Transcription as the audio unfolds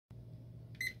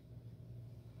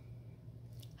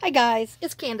Hi guys,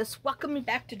 it's Candace. Welcome me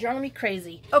back to Driving Me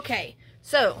Crazy. Okay,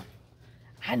 so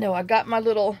I know I got my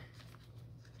little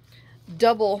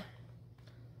double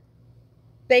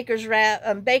baker's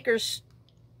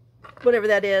whatever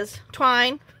that is,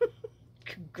 twine,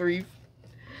 grief,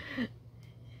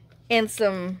 and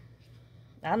some,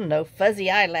 I don't know, fuzzy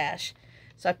eyelash.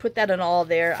 So I put that in all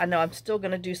there. I know I'm still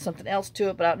going to do something else to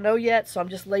it, but I don't know yet, so I'm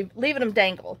just leaving them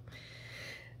dangle.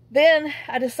 Then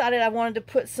I decided I wanted to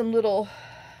put some little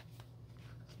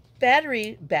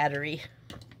battery button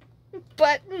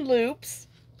loops,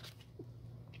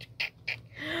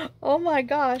 oh my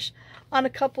gosh, on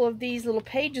a couple of these little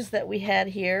pages that we had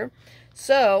here.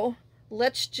 So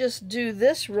let's just do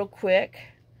this real quick.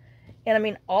 And I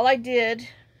mean, all I did,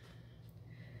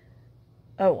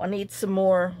 oh, I need some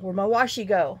more. Where'd my washi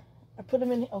go? I put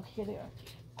them in, oh, here they are.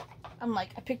 I'm like,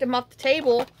 I picked them off the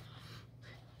table,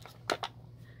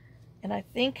 and I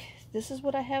think this is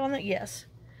what I have on there. Yes.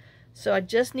 So I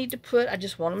just need to put, I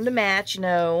just want them to match, you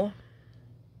know.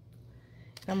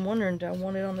 I'm wondering, do I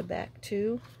want it on the back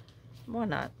too? Why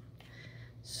not?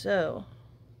 So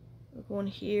we're going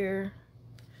here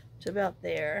to about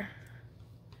there.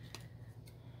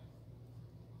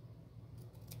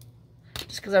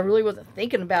 Just because I really wasn't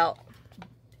thinking about,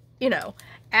 you know,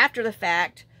 after the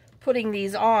fact, putting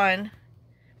these on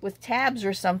with tabs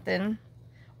or something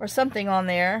on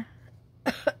there.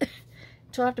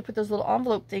 So I have to put those little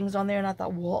envelope things on there, and I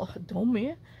thought, well, don't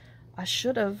me. I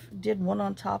should have did one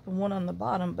on top and one on the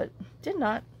bottom, but did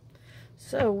not.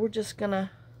 So we're just gonna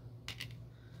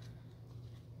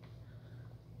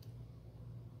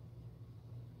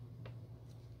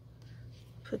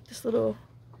put this little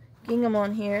gingham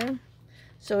on here,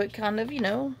 so it kind of, you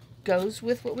know, goes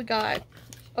with what we got.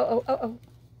 Oh.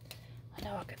 I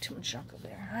know I got too much junk over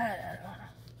there.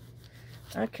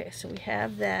 Okay, so we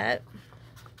have that.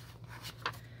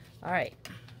 All right,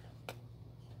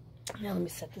 now let me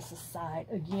set this aside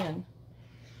again.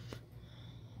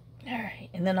 All right,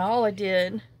 and then all I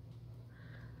did,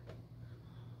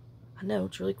 I know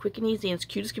it's really quick and easy and it's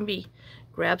cute as can be,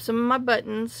 grab some of my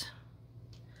buttons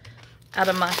out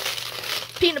of my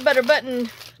peanut butter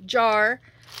button jar.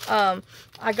 I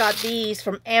got these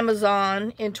from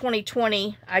Amazon in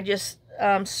 2020. I just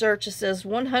searched, it says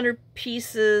 100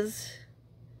 pieces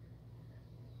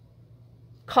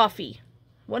coffee.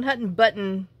 100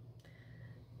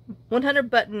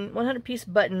 piece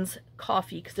buttons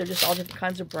coffee, because they're just all different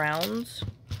kinds of browns.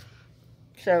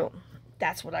 So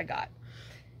that's what I got.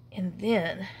 And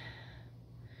then,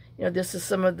 you know, this is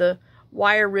some of the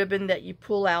wire ribbon that you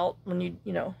pull out when you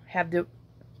know, have the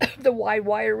the wide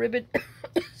wire ribbon.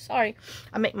 Sorry,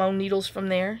 I make my own needles from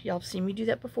there. Y'all have seen me do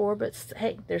that before, but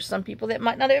hey, there's some people that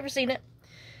might not have ever seen it.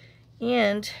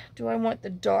 And do I want the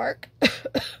dark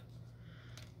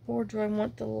or do I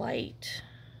want the light?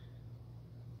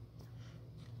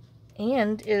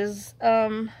 And is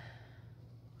that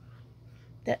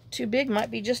too big?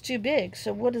 Might be just too big.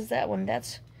 So what is that one?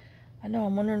 That's, I know,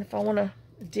 I'm wondering if I want to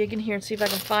dig in here and see if I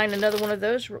can find another one of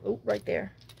those. Oh, right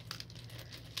there.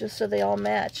 Just so they all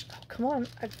match. Oh, come on.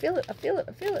 I feel it. I feel it.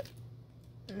 I feel it.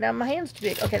 Now my hand's too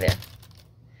big. Okay, there.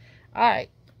 All right.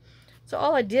 So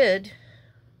all I did,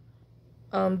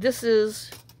 this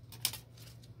is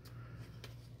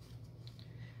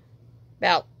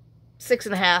about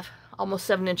 6.5, almost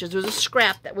 7 inches. There was a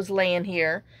scrap that was laying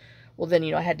here. Well, then,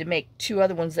 you know, I had to make 2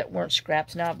 other ones that weren't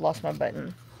scraps. Now I've lost my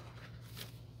button.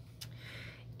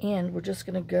 And we're just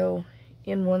going to go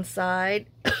in one side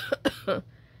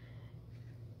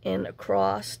and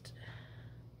across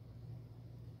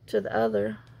to the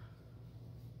other.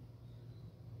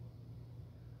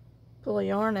 Pull a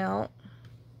yarn out.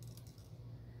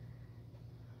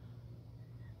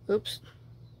 Oops.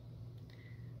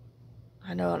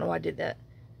 I don't know why I did that.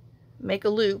 Make a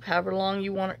loop, however long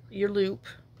you want your loop.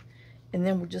 And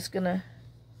then we're just going to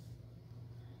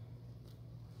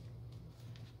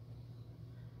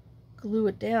glue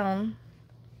it down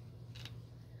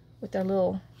with our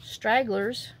little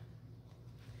stragglers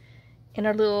and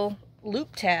our little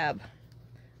loop tab.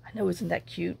 I know, isn't that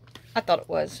cute? I thought it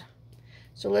was.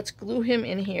 So let's glue him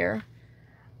in here.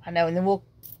 I know, and then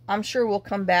I'm sure we'll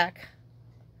come back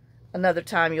another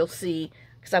time. You'll see,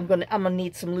 because I'm gonna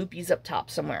need some loopies up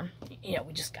top somewhere. You know,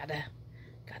 we just gotta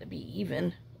be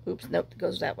even. Oops, nope, it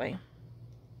goes that way.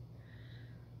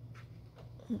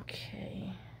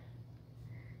 Okay.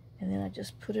 And then I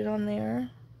just put it on there.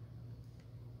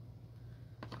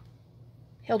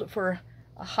 Held it for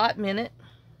a hot minute.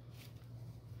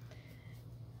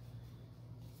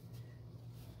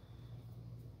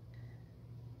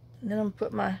 And then I'm gonna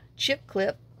put my chip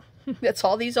clip. That's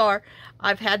all these are.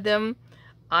 I've had them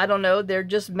I don't know. They're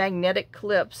just magnetic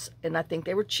clips. And I think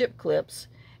they were chip clips.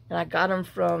 And I got them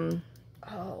from,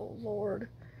 oh, Lord,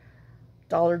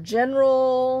 Dollar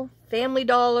General, Family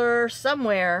Dollar,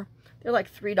 somewhere. They're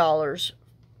like $3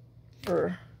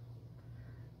 for,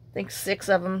 I think, 6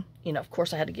 of them. You know, of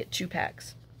course, I had to get 2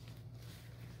 packs.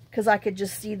 Because I could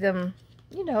just see them,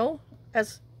 you know,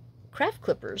 as craft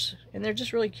clippers. And they're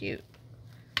just really cute.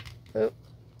 Oh,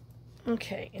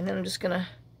 okay, and then I'm just going to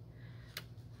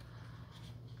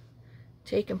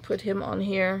take and put him on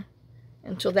here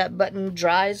until that button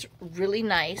dries really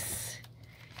nice.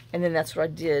 And then that's what I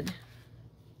did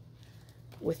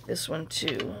with this one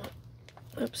too.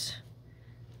 Oops.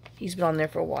 He's been on there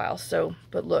for a while. So,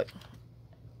 but look,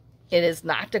 it is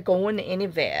not going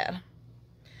anywhere.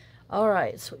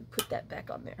 Alright, so we put that back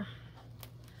on there.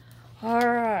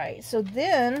 Alright, so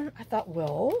then I thought,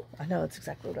 well, I know that's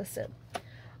exactly what I said.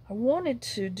 I wanted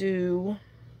to do,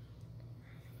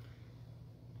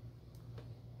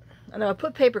 I know I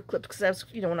put paper clips because that's,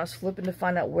 you know, when I was flipping to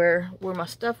find out where my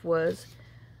stuff was.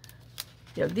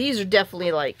 You know, these are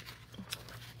definitely like,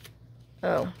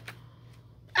 oh,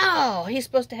 he's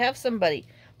supposed to have somebody.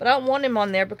 But I don't want him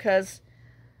on there because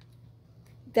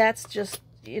that's just,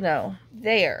 you know,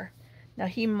 there. Now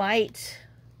he might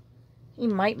need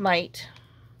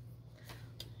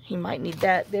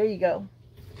that. There you go.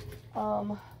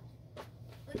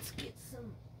 Let's get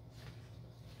some.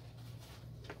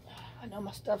 I know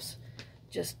my stuff's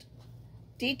just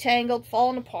detangled,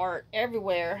 falling apart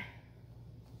everywhere.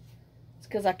 It's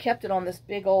because I kept it on this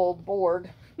big old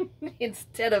board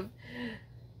instead of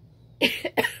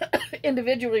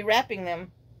individually wrapping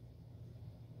them.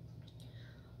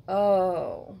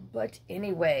 Oh, but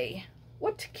anyway,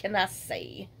 what can I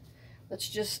say? Let's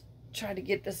just try to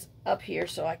get this up here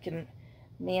so I can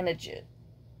manage it.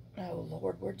 Oh,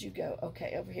 Lord, where'd you go?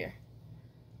 Okay, over here.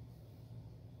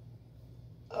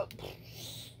 Oh,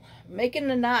 making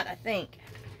the knot, I think.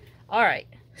 All right,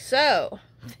 so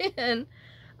then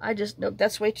I just, nope,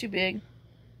 that's way too big.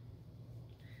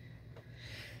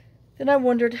 Then I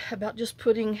wondered about just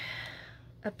putting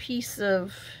a piece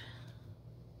of,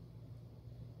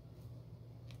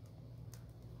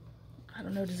 I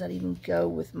don't know, does that even go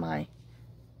with me?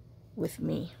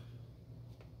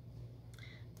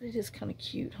 But it is kind of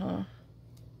cute, huh?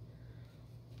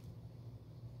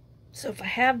 So if I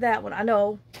have that one, I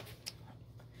know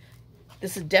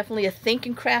this is definitely a think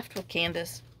and craft with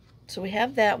Candace. So we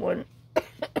have that one.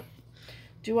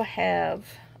 Do I have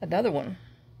another one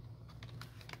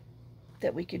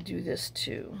that we could do this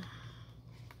to?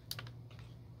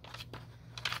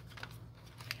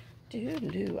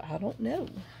 I don't know.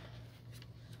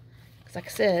 Because like I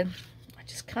said, I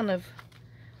just kind of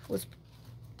was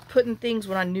putting things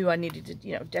when I knew I needed to,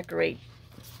 you know, decorate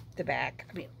the back.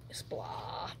 I mean, it's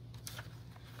blah.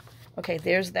 Okay,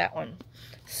 there's that one.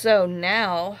 So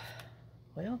now,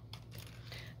 well,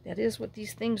 that is what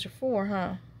these things are for,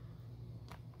 huh?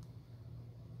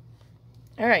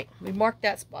 All right, we marked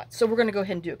that spot. So we're going to go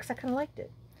ahead and do it because I kind of liked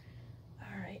it.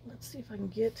 All right, let's see if I can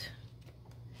get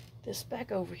this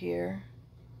back over here.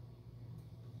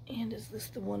 And is this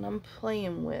the one I'm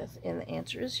playing with? And the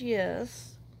answer is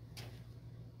yes.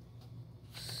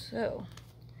 So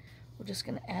we're just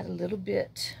going to add a little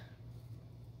bit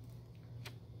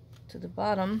to the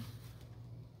bottom.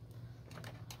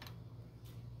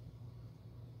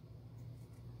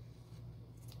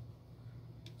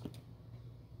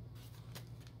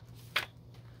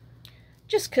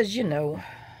 Just because, you know,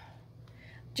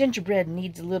 gingerbread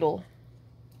needs a little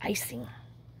icing.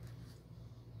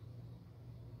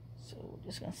 So we're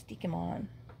just going to stick him on.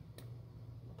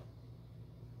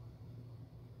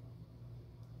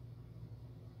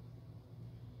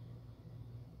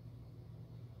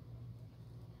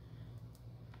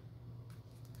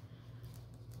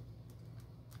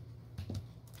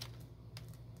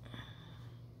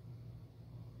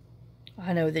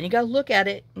 I know, then you gotta look at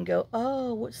it and go,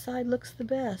 oh, which side looks the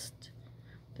best?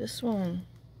 This one.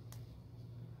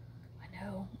 I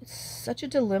know, it's such a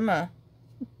dilemma.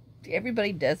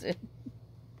 Everybody does it.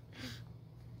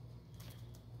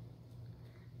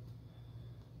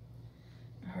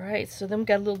 Alright, so then we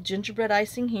got a little gingerbread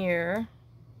icing here.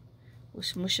 We'll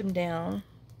smush them down.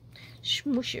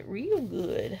 Smush it real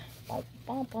good. Bump,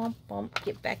 bump, bump, bump.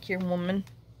 Get back here, woman.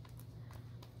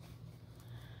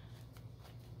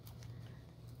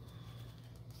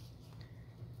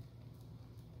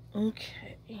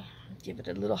 Okay, give it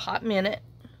a little hot minute.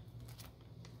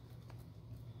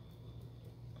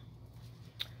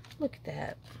 Look at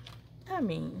that. I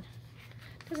mean,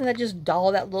 doesn't that just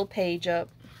doll that little page up?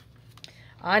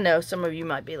 I know some of you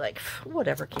might be like,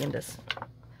 whatever, Candace.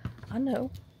 I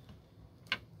know.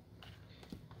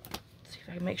 if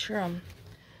I can make sure I'm...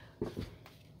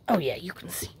 Oh, yeah, you can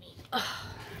see me. Oh,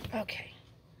 okay.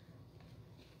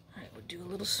 All right, we'll do a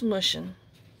little smushing.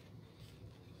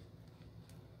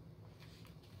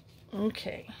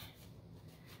 Okay.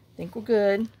 Think we're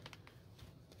good.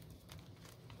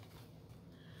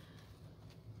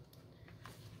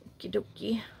 Okie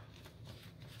dokie.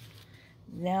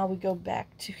 Now we go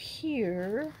back to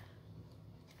here.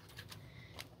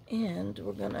 And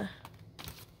we're gonna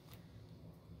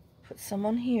put some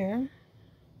on here.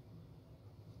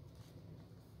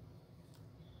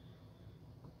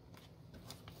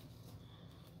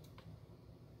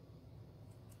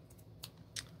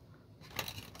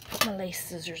 Put my lace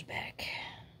scissors back.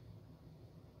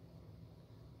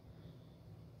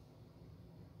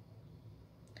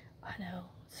 I know,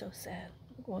 it's so sad.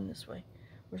 I'm going this way.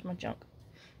 Where's my junk?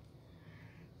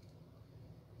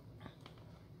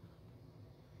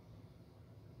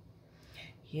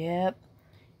 Yep,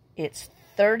 it's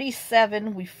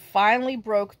 37. We finally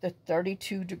broke the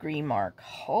 32-degree mark.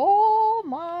 Oh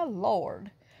my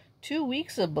Lord. 2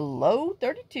 weeks of below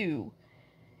 32.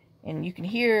 And you can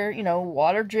hear, you know,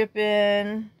 water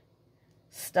dripping,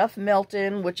 stuff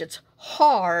melting, which it's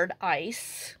hard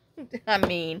ice. I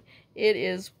mean, it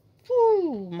is,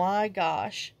 whoo, my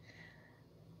gosh.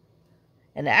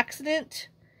 An accident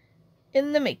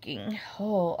in the making.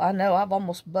 Oh, I know, I've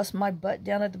almost bust my butt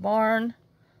down at the barn.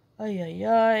 Ay, ay,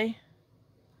 ay.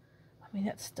 I mean,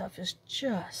 that stuff is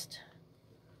just...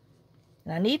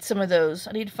 And I need some of those.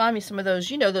 I need to find me some of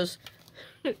those. You know, those...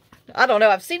 I don't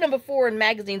know. I've seen them before in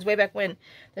magazines way back when.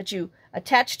 That you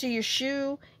attach to your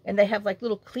shoe. And they have like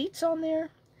little cleats on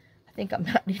there. I think I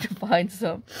might need to find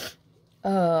some.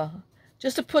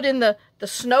 Just to put in the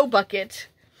snow bucket.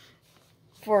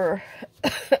 For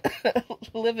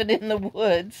living in the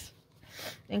woods.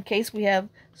 In case we have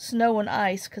snow and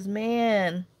ice. Because,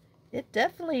 man... It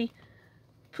definitely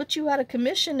puts you out of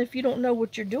commission if you don't know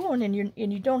what you're doing and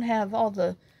you don't have all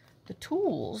the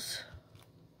tools.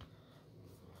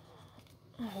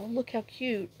 Oh, look how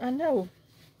cute. I know.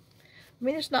 I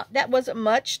mean, that wasn't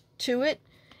much to it,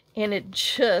 and it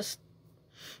just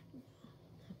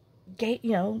gave,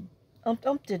 you know,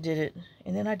 did it.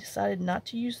 And then I decided not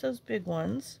to use those big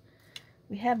ones.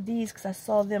 We have these because I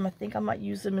saw them. I think I might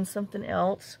use them in something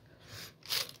else.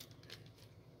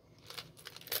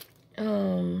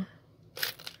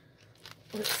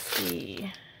 Let's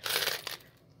see.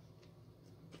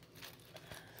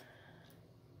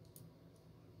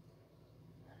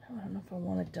 I don't know if I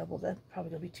want to double that. Probably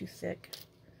gonna be too thick.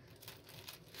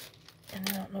 And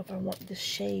I don't know if I want this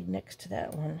shade next to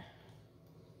that one.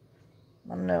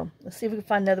 I don't know. Let's see if we can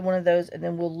find another one of those, and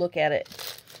then we'll look at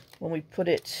it when we put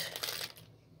it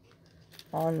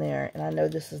on there. And I know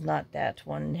this is not that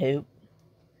one. Nope.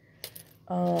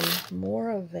 More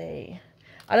of a...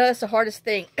 I know that's the hardest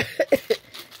thing.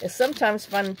 Is sometimes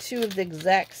finding two of the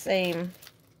exact same...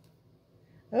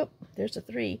 Oh, there's a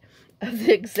 3. Of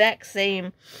the exact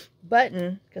same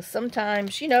button. Because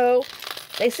sometimes, you know,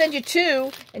 they send you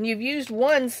 2, and you've used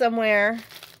one somewhere.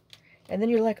 And then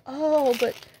you're like, oh,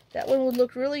 but that one would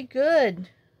look really good.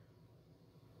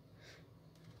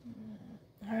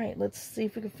 Alright, let's see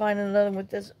if we can find another one with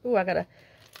this. Ooh, I got a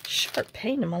sharp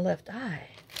pain in my left eye.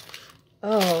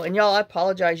 Oh, and y'all, I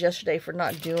apologize yesterday for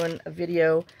not doing a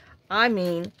video. I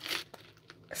mean,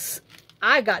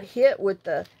 I got hit with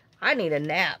the, I need a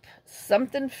nap.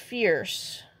 Something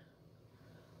fierce.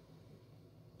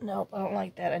 Nope, I don't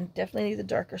like that. I definitely need the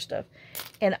darker stuff.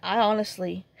 And I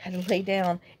honestly had to lay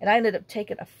down. And I ended up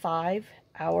taking a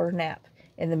 5-hour nap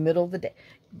in the middle of the day.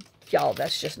 Y'all,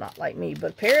 that's just not like me.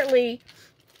 But apparently,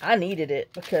 I needed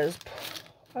it because,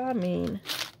 I mean...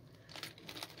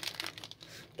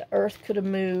 The earth could have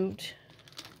moved.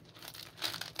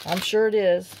 I'm sure it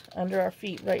is under our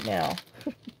feet right now.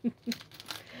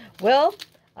 Well,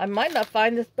 I might not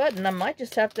find this button. I might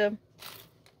just have to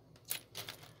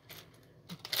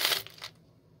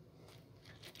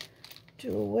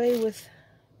do away with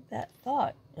that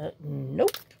thought.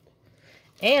 Nope.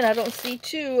 And I don't see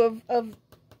 2 of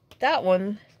that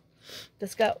one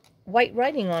that's got white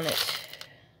writing on it.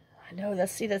 I know,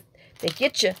 see that they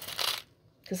get you.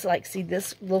 Because, like, see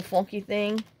this little funky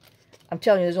thing? I'm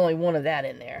telling you, there's only one of that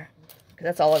in there. Because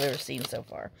that's all I've ever seen so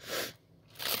far.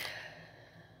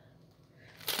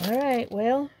 Alright,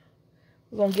 well,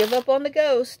 we're going to give up on the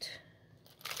ghost.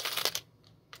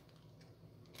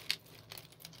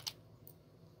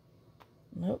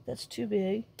 Nope, that's too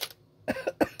big.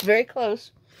 Very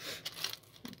close.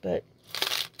 But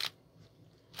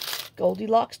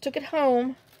Goldilocks took it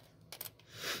home.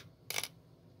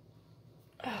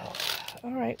 Oh,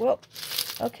 all right, well,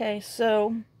 okay,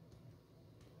 so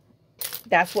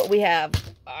That's what we have.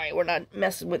 All right, we're not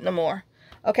messing with no more.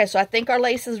 Okay, so I think our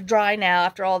lace is dry now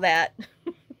after all that.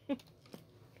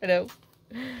 I know.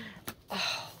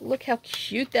 Oh, look how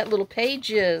cute that little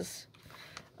page is.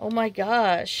 Oh my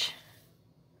gosh.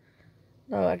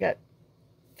 Oh, I got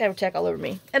Fabri-Tac all over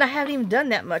me. And I haven't even done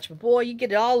that much, but boy, you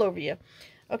get it all over you.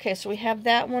 Okay, so we have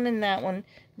that one and that one.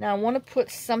 Now I want to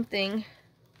put something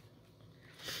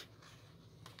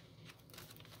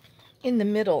in the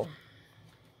middle.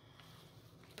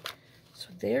 So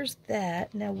there's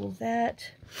that. Now will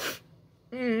that...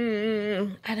 I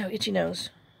know, itchy nose.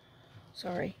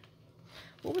 Sorry.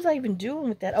 What was I even doing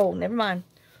with that? Oh, never mind.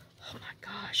 Oh my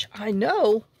gosh, I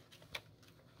know.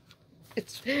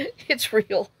 It's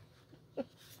real.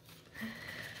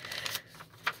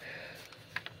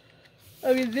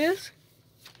 I mean, this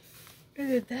and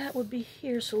then that would be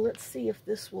here. So let's see if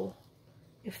this will,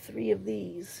 if 3 of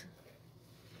these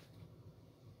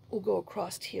will go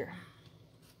across here.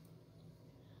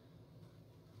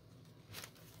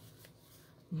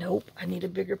 Nope, I need a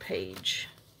bigger page.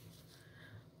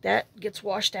 That gets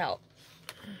washed out.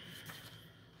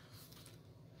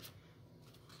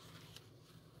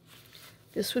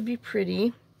 This would be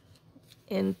pretty,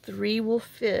 and 3 will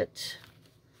fit.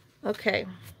 Okay,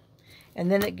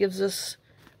 and then it gives us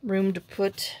room to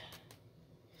put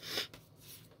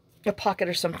a pocket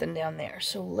or something down there.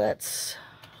 So let's...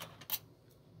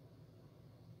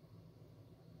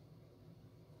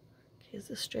 Okay, is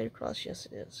this straight across? Yes,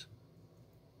 it is.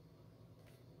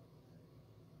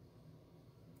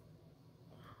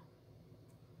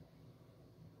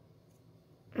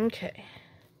 Okay.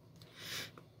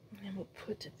 And then we'll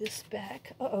put this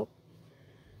back. Uh-oh.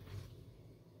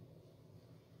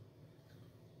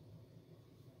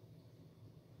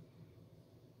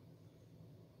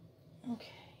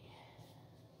 Okay.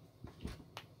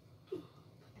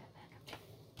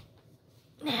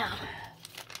 Now.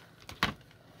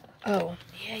 Oh,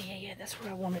 yeah. That's what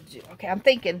I wanted to do. Okay, I'm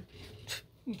thinking.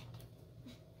 You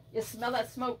smell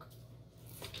that smoke?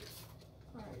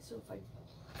 All right, so if I...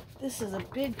 This is a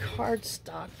big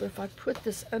cardstock, but if I put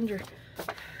this under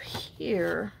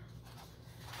here...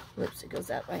 Whoops, it goes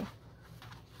that way.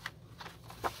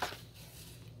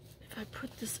 If I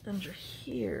put this under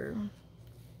here...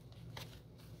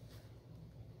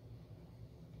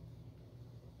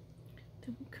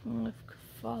 Then we kind of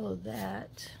follow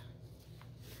that.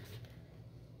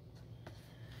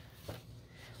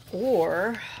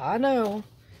 Or, I know,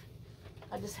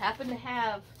 I just happen to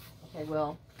have... Okay,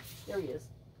 well, there he is.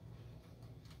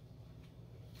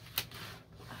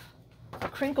 A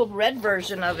crinkled red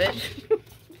version of it.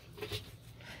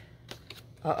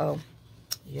 Uh-oh.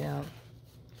 Yeah.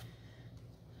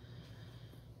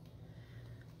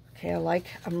 Okay,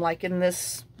 I'm liking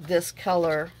this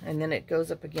color, and then it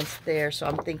goes up against there, so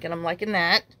I'm thinking I'm liking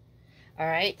that. All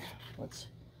right, let's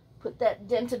put that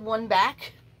dented one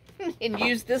back and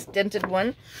use this dented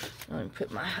one. I'm gonna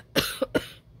put my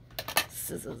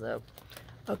scissors up.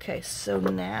 Okay, so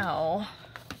now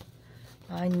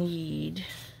I need...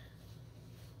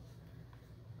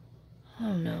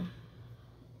 Oh no.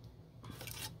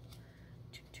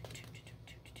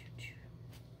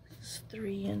 This is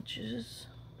 3 inches.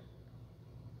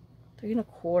 3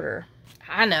 1/4.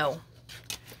 I know.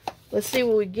 Let's see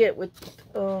what we get with,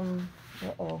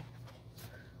 uh-oh.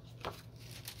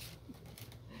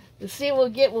 Let's see what we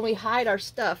get when we hide our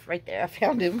stuff. Right there, I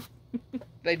found him.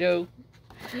 I know.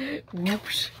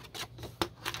 Whoops.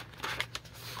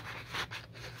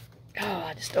 Oh,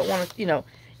 I just don't want to, you know,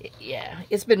 yeah,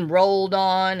 it's been rolled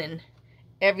on and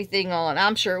everything on.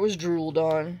 I'm sure it was drooled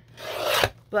on.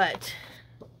 But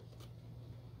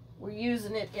we're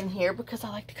using it in here because I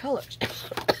like the colors.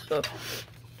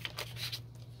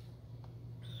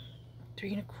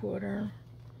 3 1/4.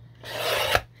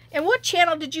 And what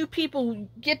channel did you people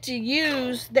get to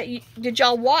use that did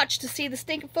y'all watch to see the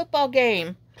stinking football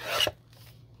game?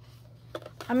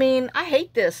 I mean, I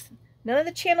hate this. None of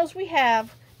the channels we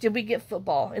have did we get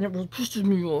football, and it really pisses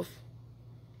me off.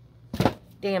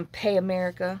 Damn Pay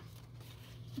America.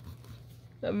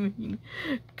 I mean,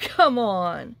 come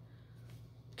on.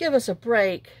 Give us a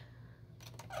break.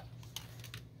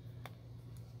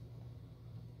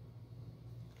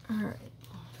 All right.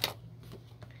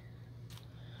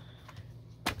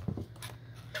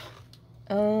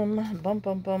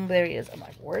 Bum. There he is. I'm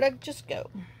like, where'd I just go?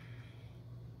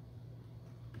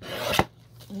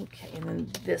 Okay, and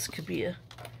then this could be a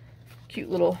cute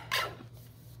little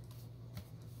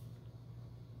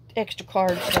extra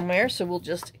card somewhere, so we'll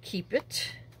just keep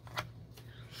it.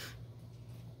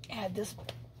 Add this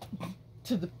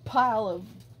to the pile of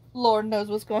Lord knows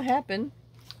what's going to happen.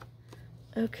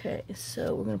 Okay,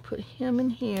 so we're going to put him in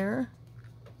here.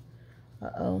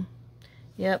 Uh-oh.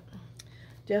 Yep.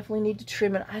 Definitely need to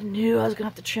trim it. I knew I was going to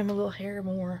have to trim a little hair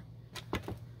more.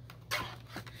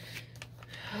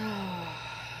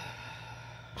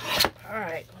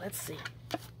 Alright, let's see.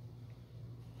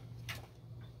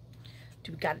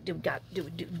 Do we got it? Do we got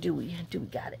it? Do we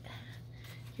got it?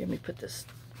 Here, let me put this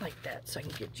like that so I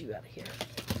can get you out of here.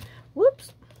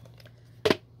 Whoops.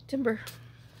 Timber.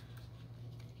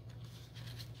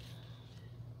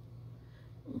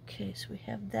 Okay, so we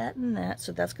have that and that,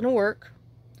 so that's going to work.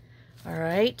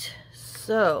 Alright,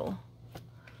 so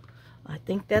I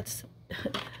think that's,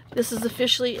 this is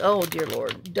officially, oh dear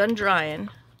Lord, done drying.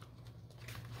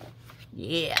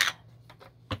 Yeah.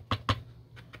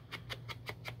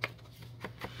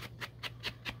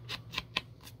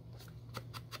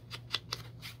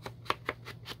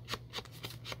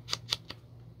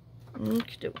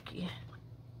 Okie dokie.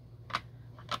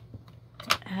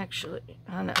 Actually,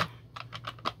 I know.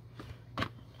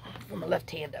 For my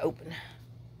left hand to open.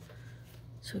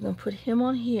 So we're going to put him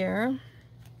on here.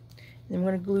 Then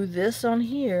we're going to glue this on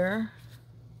here.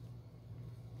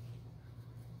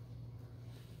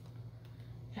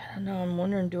 I don't know, I'm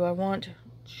wondering, do I want to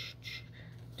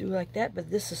do like that? But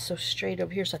this is so straight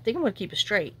over here, so I think I'm going to keep it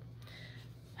straight.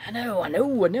 I know.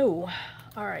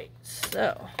 Alright,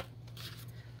 so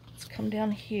let's come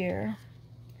down here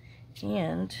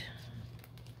and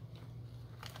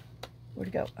where'd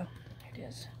it go? Oh, there it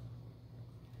is.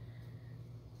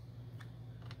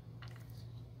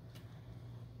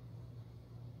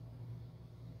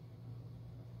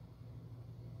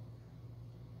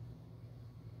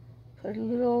 Put a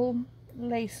little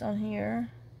lace on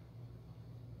here.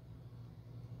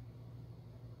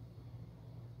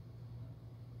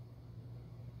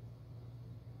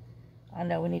 I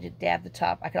know we need to dab the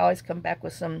top. I could always come back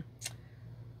with some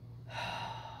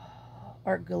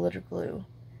art glitter glue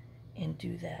and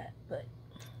do that. But,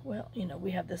 well, you know, we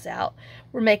have this out.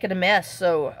 We're making a mess,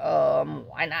 so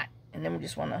why not? And then we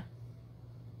just want to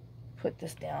put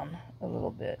this down a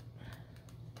little bit.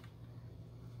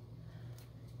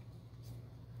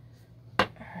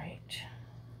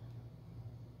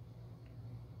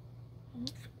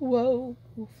 Whoa,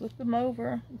 we'll flip them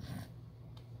over.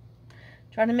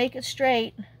 Trying to make it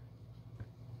straight.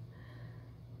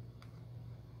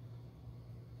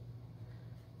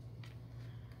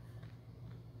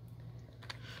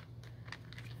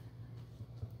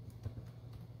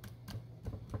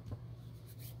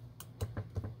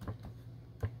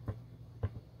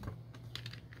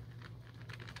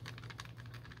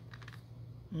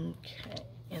 Okay,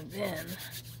 and then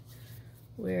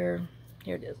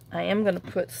here it is. I am going to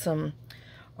put some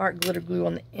art glitter glue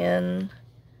on the end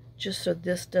just so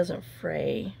this doesn't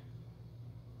fray.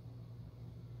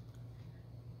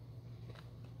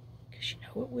 Because you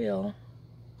know it will.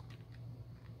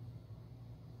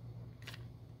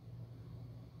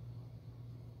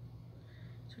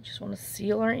 So we just want to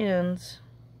seal our ends.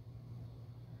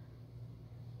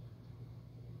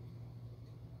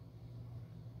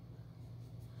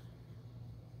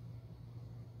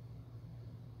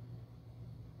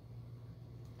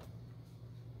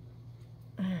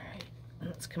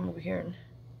 Let's come over here and,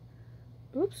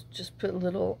 oops, just put a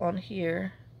little on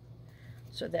here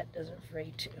so that doesn't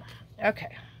fray too.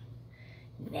 Okay,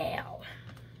 now,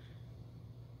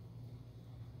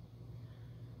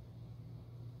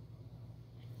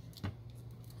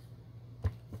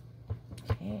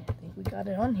 okay, I think we got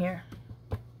it on here.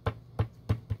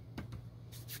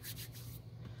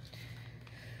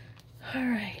 All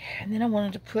right, and then I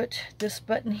wanted to put this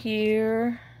button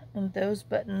here and those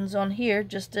buttons on here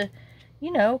just to,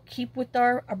 you know, keep with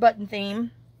our button theme.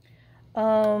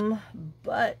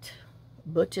 But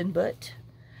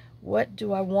what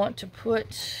do I want to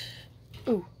put?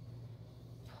 Ooh,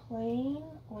 plain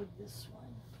or this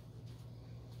one?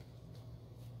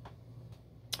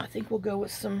 I think we'll go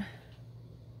with some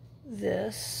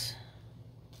this.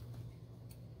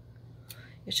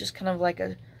 It's just kind of like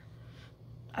a,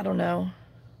 I don't know.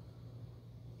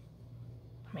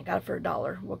 I mean, got it for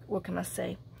 $1. What can I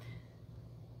say?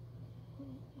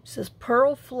 It says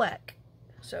Pearl Fleck.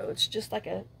 So it's just like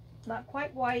a, not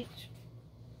quite white,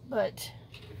 but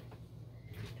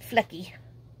flecky.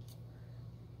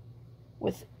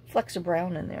 With flecks of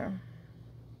brown in there.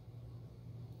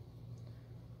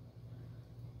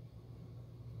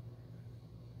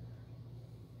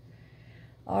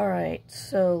 Alright,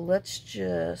 so let's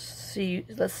just see,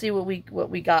 let's see what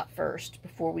we got first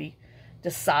before we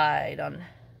decide on.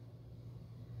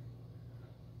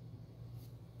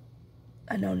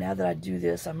 I know now that I do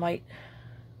this, I might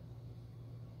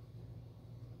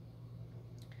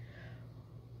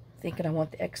thinking I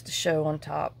want the X to show on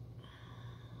top.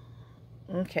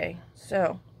 Okay,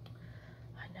 so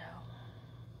I know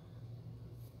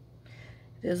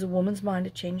it is a woman's mind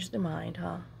to change their mind,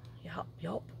 huh? Yup,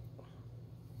 yup.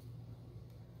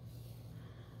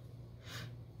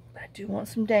 But I do want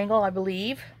some dangle, I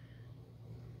believe.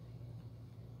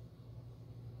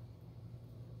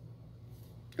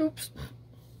 Oops.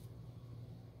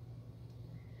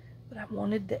 But I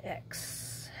wanted the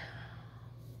X.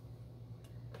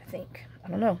 I think. I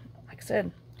don't know. Like I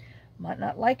said, might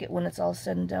not like it when it's all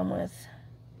said and done with.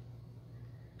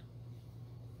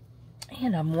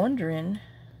 And I'm wondering,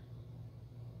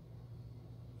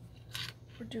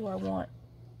 or do I want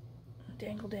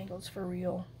dangle dangles for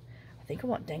real? I think I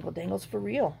want dangle dangles for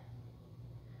real.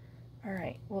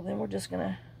 Alright, well then we're just going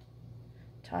to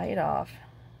tie it off.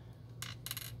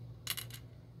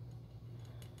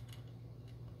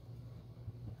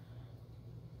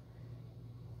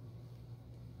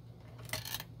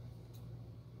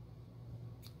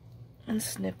 And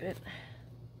snip it.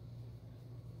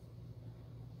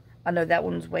 I know that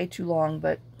one's way too long,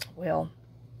 but, well,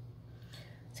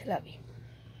 c'est la vie.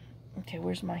 Okay,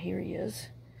 where's my, here he is.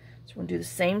 So we're going to do the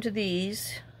same to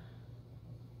these.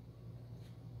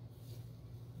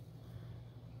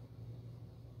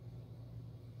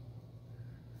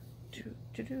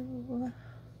 Oh,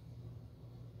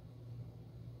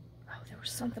 there was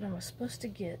something I was supposed to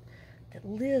get that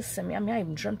Liz sent me. I mean, I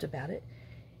even dreamt about it.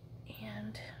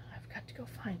 And I've got to go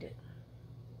find it.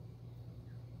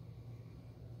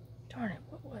 Darn it,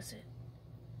 what was it?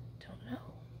 Don't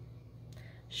know.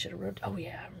 Should have wrote, oh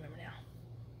yeah, I remember now.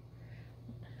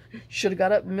 Should have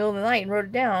got up in the middle of the night and wrote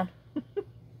it down.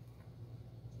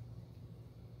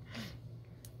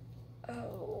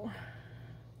 Oh.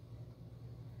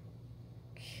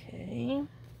 Okay.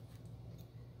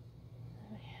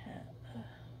 We have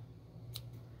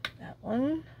that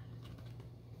one.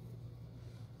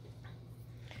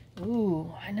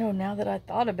 Ooh, I know now that I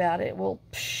thought about it. Well,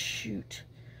 shoot.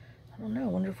 I don't know. I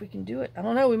wonder if we can do it. I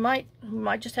don't know. We might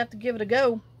just have to give it a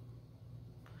go.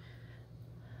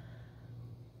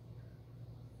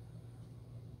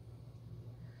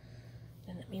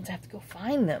 Then it means I have to go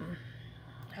find them.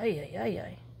 Ay, ay, ay,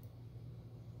 ay.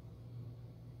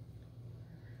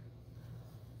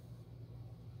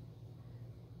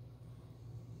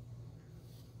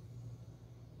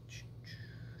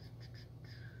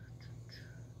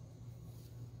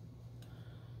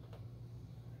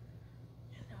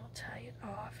 Tie it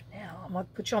off now. I'm going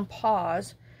to put you on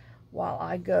pause while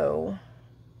I go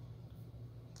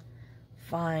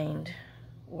find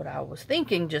what I was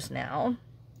thinking just now.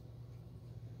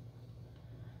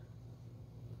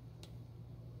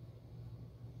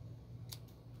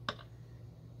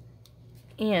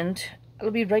 And I'll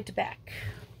be right back.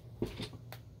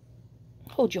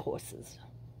 Hold your horses.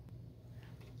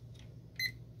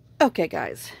 Okay,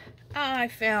 guys. I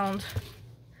found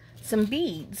some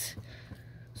beads.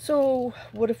 So,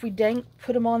 what if we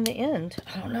put them on the end?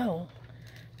 I don't know.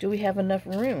 Do we have enough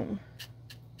room?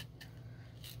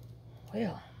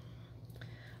 Well.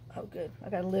 Oh, good. I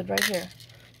got a lid right here.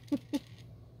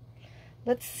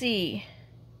 Let's see.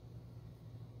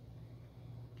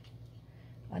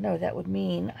 I know that would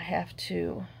mean I have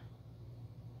to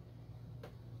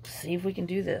see if we can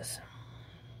do this.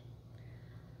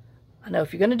 I know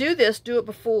if you're going to do this, do it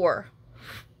before.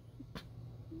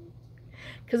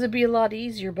 Because it'd be a lot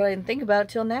easier, but I didn't think about it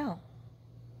till now.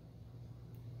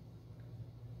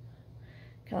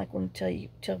 Kind of like when you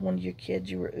tell one of your kids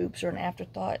you were oops or an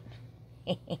afterthought.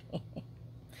 I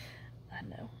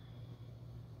know.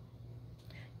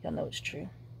 Y'all know it's true.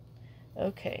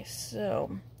 Okay,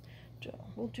 so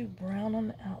we'll do brown on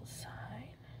the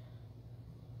outside.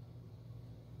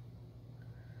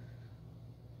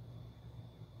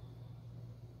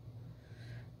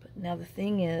 But now the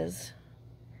thing is,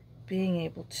 being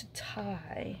able to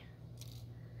tie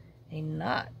a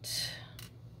knot.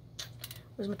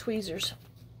 Where's my tweezers?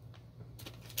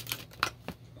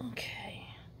 Okay.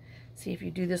 See, if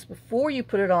you do this before you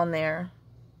put it on there,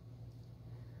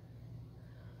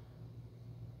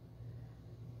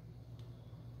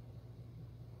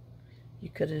 you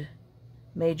could have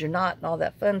made your knot and all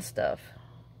that fun stuff.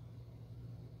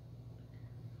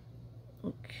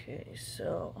 Okay,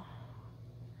 so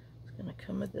it's gonna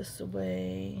come this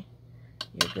way.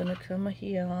 You're gonna come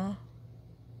here, and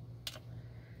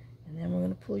then we're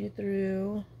gonna pull you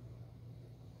through.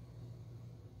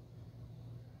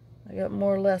 I got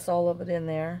more or less all of it in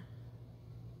there,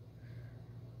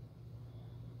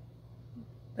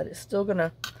 but it's still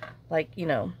gonna, like, you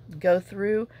know, go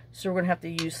through. So we're gonna have to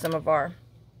use some of our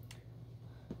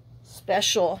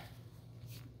special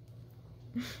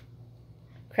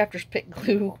Crafter's Pick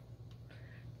glue.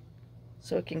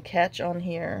 so it can catch on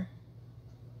here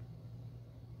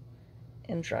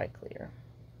and dry clear.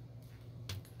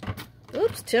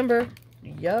 Oops, timber.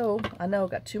 Yo, I know,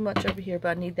 got too much over here, but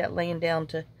I need that laying down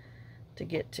to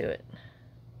get to it.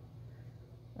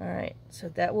 Alright, so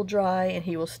that will dry and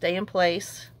he will stay in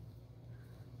place.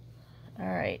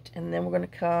 Alright, and then we're going to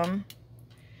come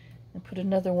and put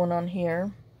another one on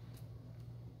here.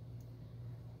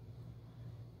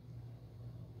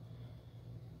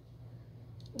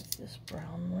 With this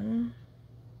brown one.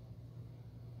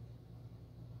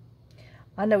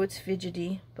 I know it's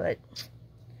fidgety, but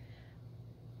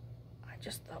I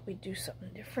just thought we'd do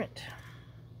something different.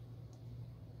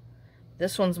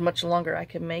 This one's much longer. I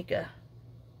can make a,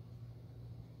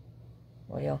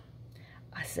 well,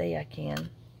 I say I can.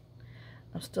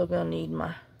 I'm still going to need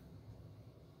my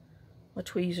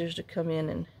tweezers to come in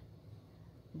and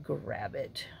grab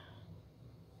it.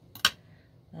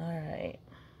 Alright.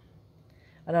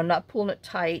 And I'm not pulling it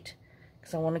tight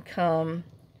because I want to come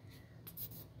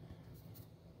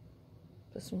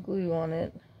put some glue on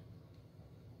it.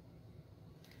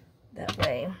 That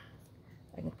way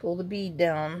I can pull the bead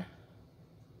down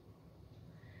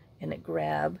and it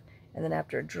grab, and then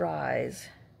after it dries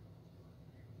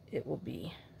it will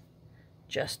be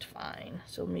just fine.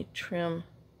 So let me trim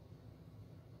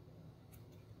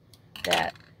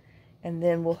that, and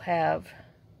then we'll have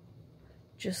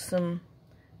just some,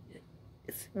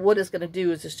 what it's going to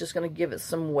do is it's just going to give it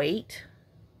some weight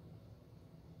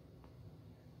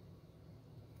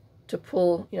to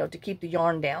pull, you know, to keep the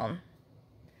yarn down.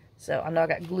 So I know I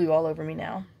got glue all over me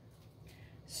now.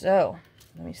 So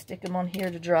let me stick them on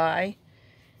here to dry,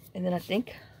 and then I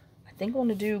think I want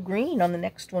to do green on the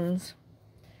next ones.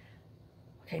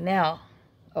 Okay, now,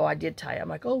 oh, I did tie it. I'm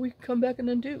like, oh, we can come back and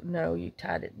undo. No, you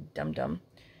tied it, dum-dum.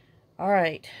 All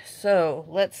right, so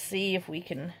let's see if we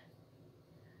can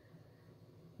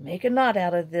make a knot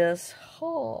out of this.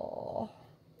 Oh,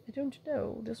 I don't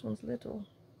know. This one's little.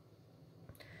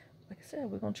 Like I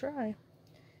said, we're going to try.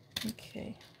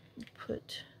 Okay,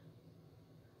 put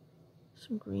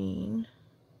some green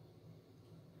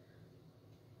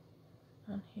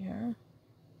on here.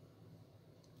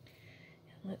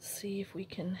 Let's see if we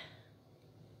can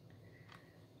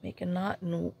make a knot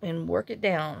and work it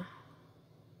down.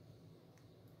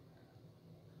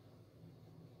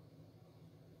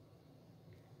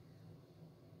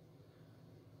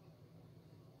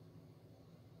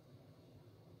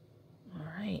 All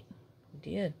right, we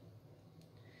did.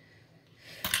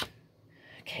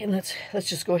 Okay, let's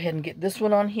just go ahead and get this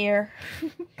one on here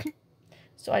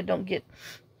so I don't get,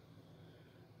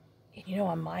 you know,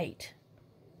 I might.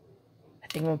 I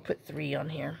think we'll put 3 on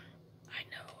here. I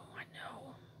know.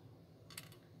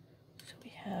 So we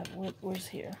have, where's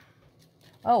here?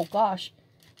 Oh gosh,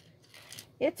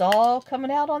 it's all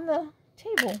coming out on the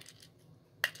table.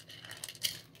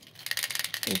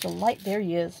 There's a light, there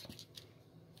he is.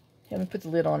 Let me put the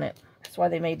lid on it. That's why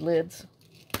they made lids.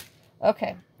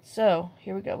 Okay, so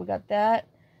here we go. We got that.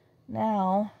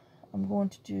 Now I'm going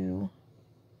to do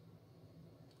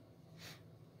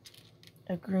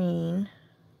a green.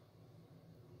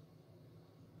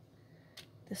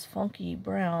 This funky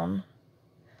brown,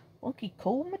 funky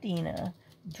Cold Medina.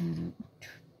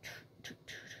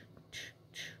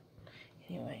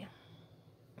 Anyway,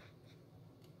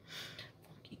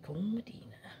 funky Cold Medina.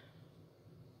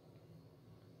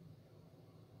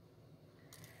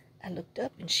 I looked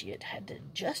up and she had to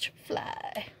just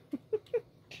fly.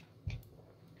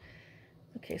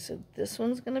 Okay, so this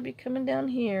one's gonna be coming down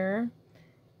here,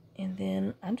 and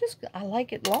then I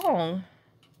like it long.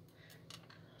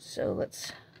 So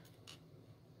let's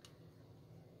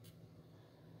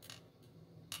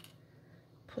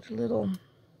put a little,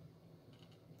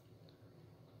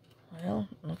 well,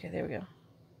 okay, there we go.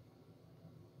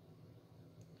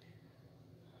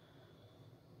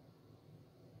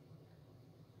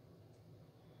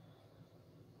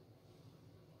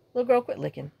 Little girl, quit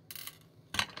licking.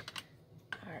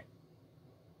 Alright.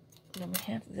 Then we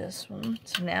have this one.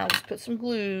 So now let's put some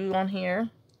glue on here,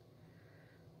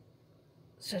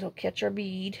 so it'll catch our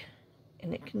bead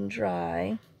and it can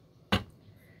dry,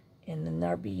 and then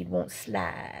our bead won't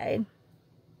slide.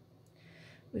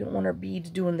 We don't want our beads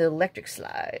doing the electric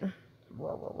slide.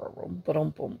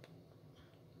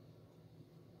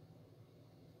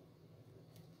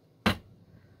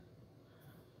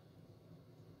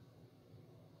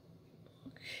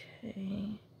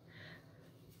 Okay,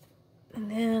 and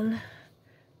then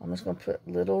I'm just going to put a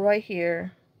little right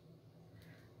here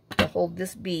to hold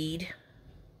this bead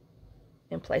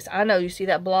in place. I know, you see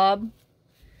that blob?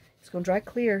 It's going to dry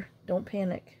clear. Don't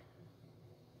panic.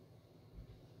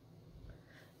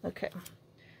 Okay,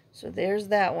 so there's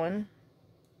that one.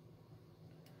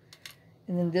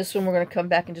 And then this one we're going to come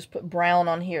back and just put brown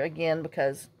on here again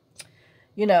because,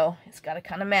 you know, it's got to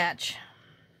kind of match.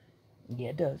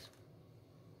 Yeah, it does.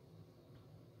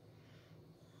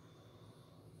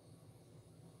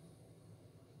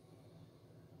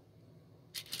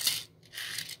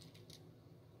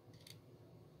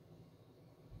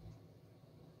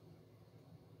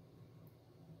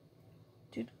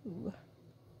 Doo-doo.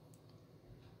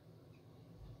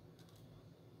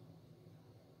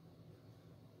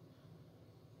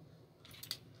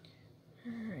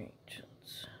 Alright,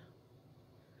 let's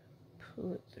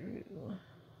pull it through.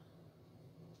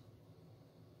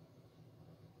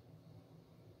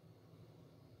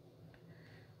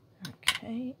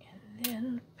 Okay, and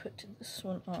then put this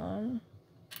one on.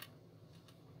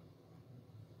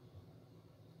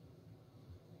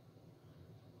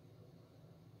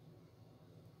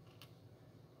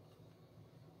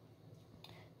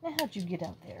 Now, how'd you get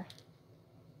out there?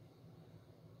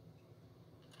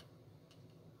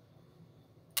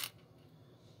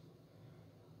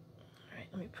 Alright,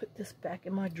 let me put this back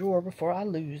in my drawer before I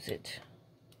lose it.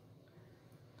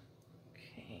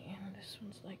 Okay, this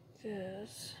one's like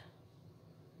this.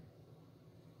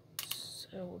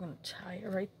 So we're going to tie it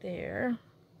right there.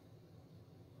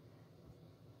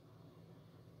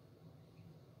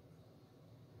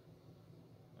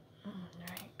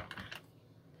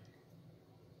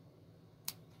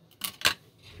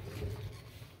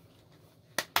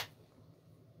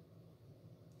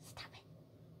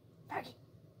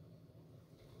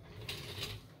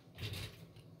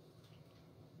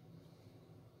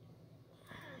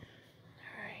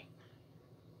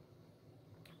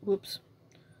 Whoops.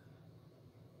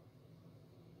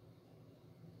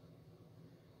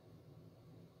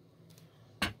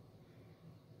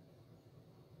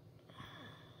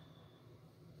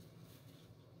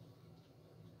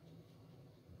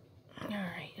 All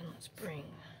right, and let's bring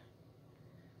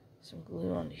some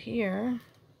glue onto here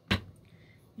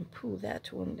and pull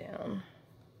that one down.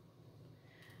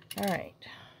 All right.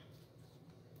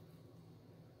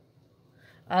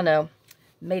 I know,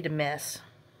 made a mess.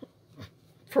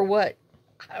 For what?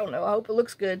 I don't know. I hope it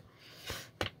looks good.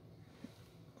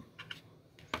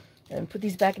 And put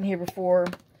these back in here before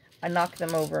I knock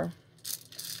them over.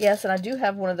 Yes, and I do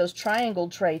have one of those triangle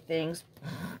tray things.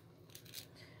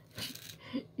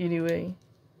 Anyway,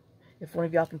 if one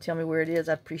of y'all can tell me where it is,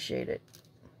 I'd appreciate it.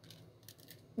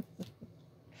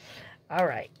 All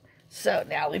right. So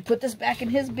now we put this back in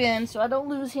his bin so I don't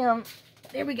lose him.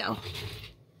 There we go.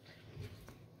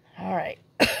 All right.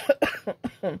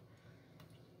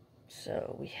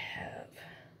 So we have,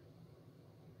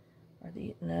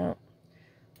 no,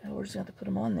 we're just going to have to put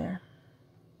them on there.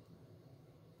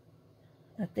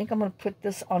 I think I'm going to put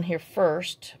this on here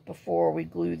first before we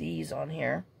glue these on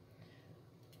here.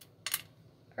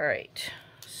 All right,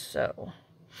 so,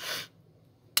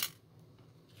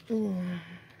 now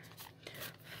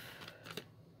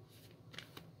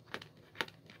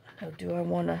do I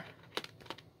want to,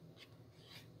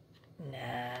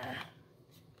 nah.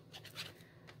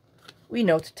 We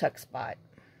know it's a tuck spot.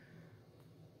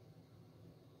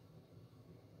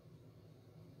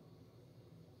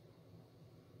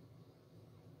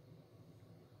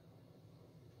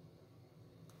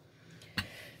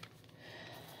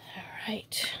 All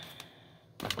right.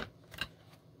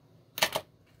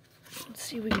 Let's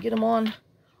see if we can get them on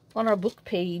our book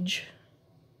page.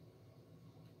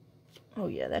 Oh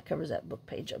yeah, that covers that book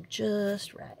page up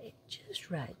just right. Just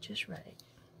right, just right.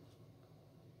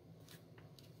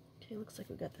 Okay, looks like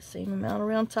we got the same amount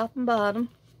around top and bottom.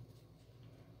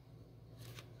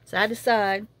 Side to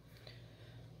side.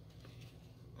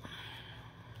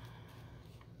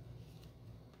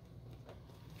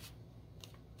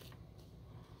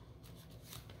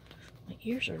 My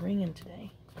ears are ringing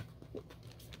today.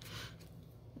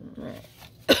 All right.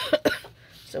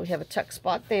 So we have a tuck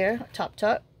spot there, a top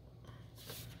tuck.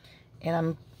 And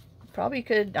I'm probably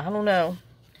could, I don't know,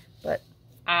 but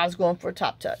I was going for a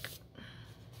top tuck.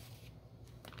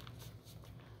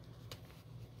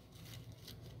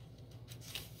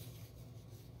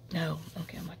 No,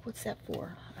 okay, I'm like, what's that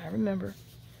for? I remember.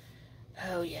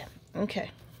 Oh, yeah,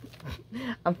 okay.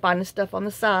 I'm finding stuff on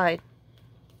the side.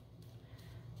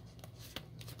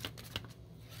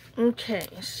 Okay,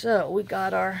 so we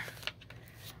got our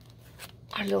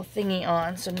little thingy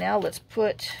on. So now let's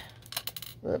put,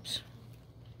 whoops.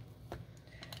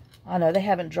 I know they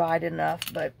haven't dried enough,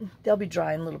 but they'll be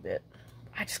dry in a little bit.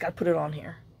 I just got to put it on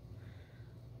here.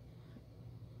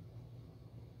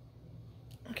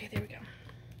 Okay, there we go.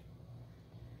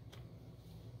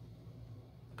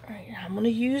 Alright, I'm going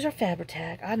to use our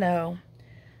Fabri-Tac. I know.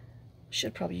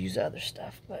 Should probably use other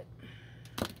stuff, but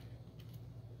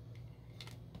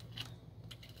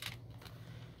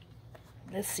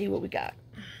let's see what we got.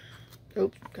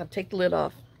 Oops, gotta take the lid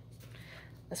off.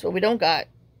 That's what we don't got.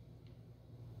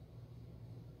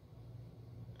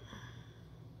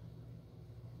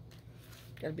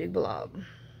 Got a big blob.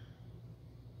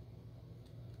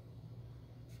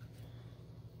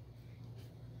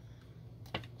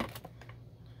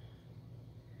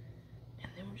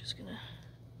 And then we're just gonna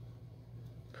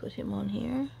put him on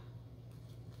here.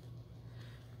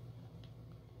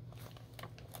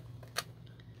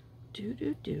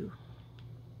 Do.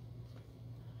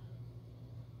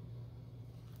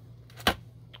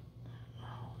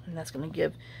 And that's going to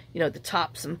give, you know, the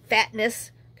top some fatness.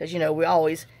 Because, you know, we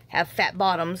always have fat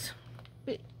bottoms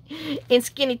and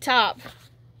skinny top.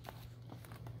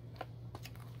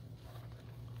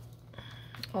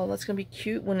 Oh, that's going to be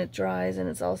cute when it dries and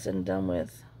it's all said and done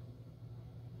with.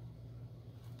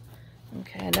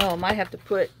 Okay, I know I might have to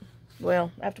put,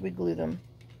 well, after we glue them.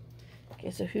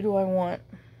 Okay, so who do I want?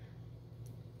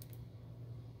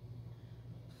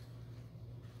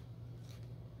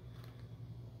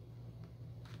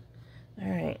 All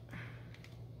right.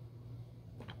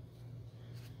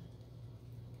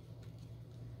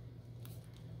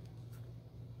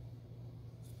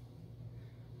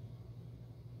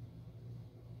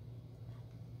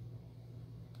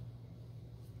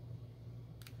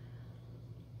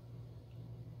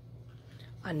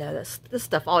 I know this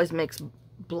stuff always makes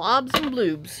blobs and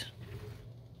bloobs.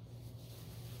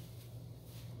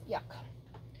 Yuck.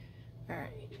 All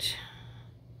right.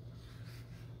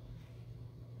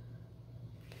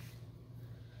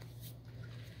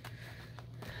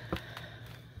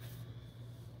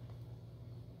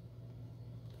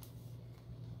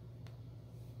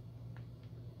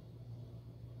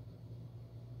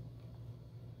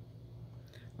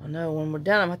 Oh no, when we're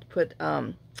done, I'm going to have to put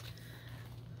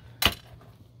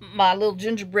my little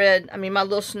gingerbread, my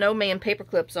little snowman paper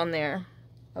clips on there.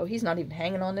 Oh, he's not even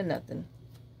hanging on to nothing.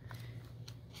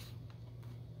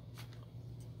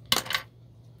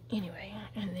 Anyway,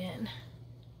 and then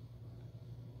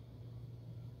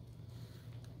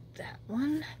that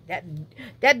one.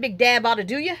 That big dab ought to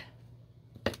do ya.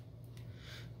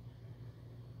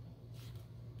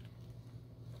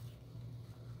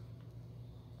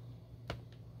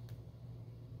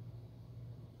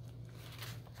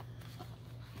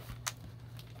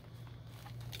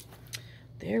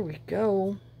 There we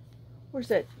go. Where's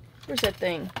that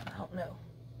thing? I don't know.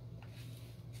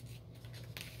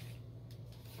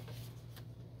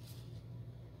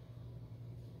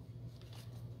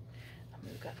 I'm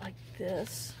gonna go like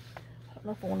this. I don't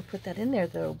know if I want to put that in there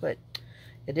though, but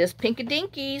it is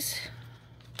Pinkadinkies.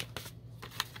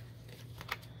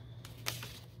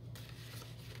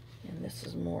 And this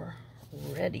is more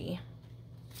ready.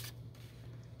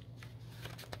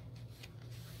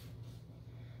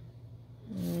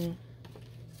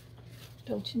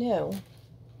 Don't you know?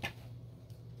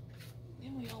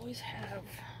 Then we always have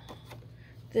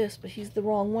this, but he's the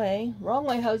wrong way. Wrong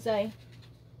way, Jose.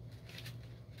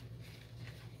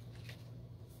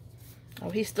 Oh,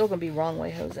 he's still gonna be wrong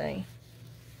way, Jose.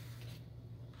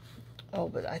 Oh,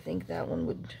 but I think that one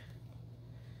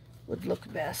would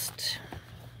look best.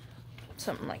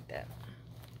 Something like that.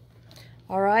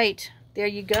 All right, there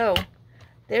you go.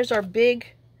 There's our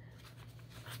big,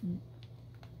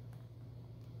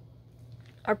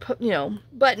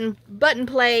 button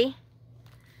play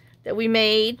that we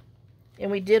made,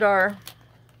 and we did our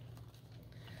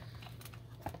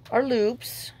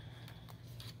loops,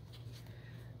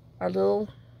 our little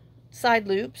side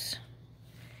loops,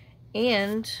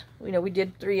 and we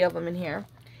did 3 of them in here,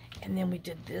 and then we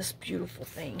did this beautiful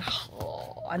thing.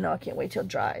 Oh, I know, I can't wait till it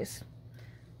dries.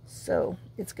 So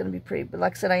it's gonna be pretty, but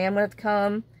like I said, I am gonna have to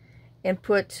come and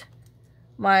put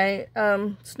my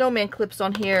snowman clips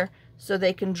on here so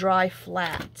they can dry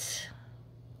flat.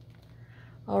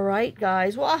 All right,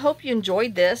 guys. Well, I hope you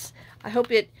enjoyed this. I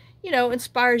hope it,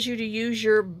 inspires you to use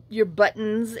your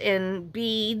buttons and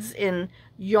beads and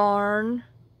yarn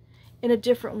in a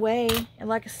different way. And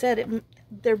like I said,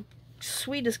 they're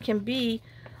sweet as can be,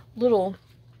 little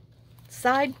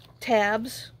side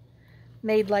tabs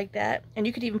made like that. And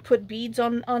you could even put beads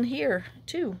on here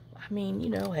too.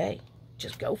 Hey,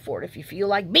 just go for it if you feel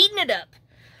like beating it up.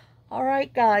 All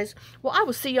right, guys. Well, I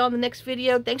will see you on the next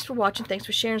video. Thanks for watching. Thanks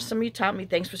for sharing some of your time with me.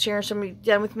 Thanks for sharing some of your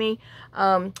done with me.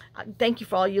 Thank you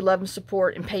for all your love and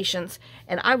support and patience.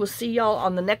 And I will see y'all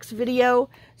on the next video.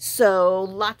 So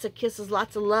lots of kisses,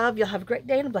 lots of love. Y'all have a great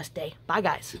day and a blessed day. Bye,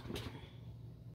 guys.